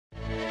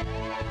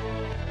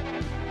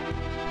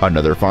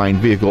Another fine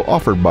vehicle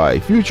offered by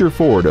Future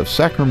Ford of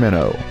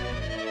Sacramento.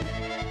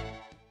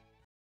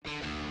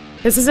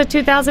 This is a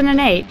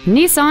 2008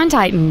 Nissan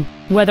Titan.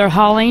 Whether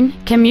hauling,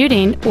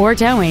 commuting, or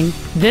towing,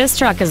 this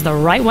truck is the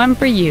right one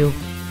for you.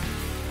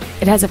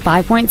 It has a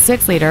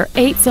 5.6-liter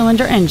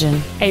 8-cylinder engine,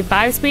 a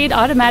 5-speed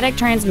automatic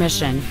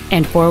transmission,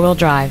 and 4-wheel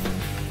drive.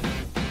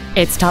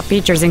 Its top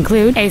features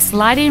include a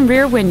sliding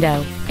rear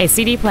window, a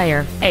CD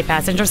player, a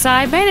passenger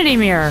side vanity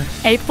mirror,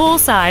 a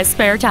full-size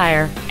spare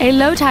tire, a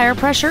low tire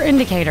pressure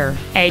indicator,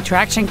 a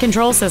traction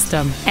control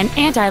system, an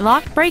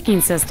anti-lock braking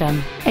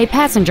system, a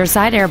passenger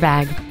side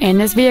airbag, and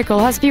this vehicle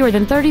has fewer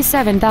than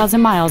 37,000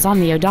 miles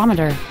on the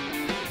odometer.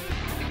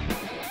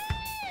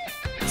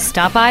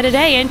 Stop by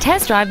today and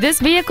test drive this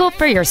vehicle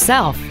for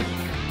yourself.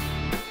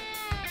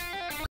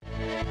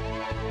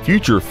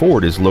 Future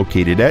Ford is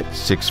located at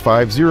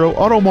 650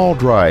 Automall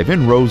Drive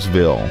in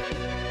Roseville.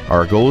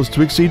 Our goal is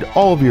to exceed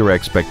all of your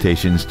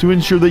expectations to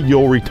ensure that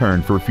you'll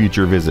return for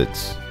future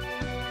visits.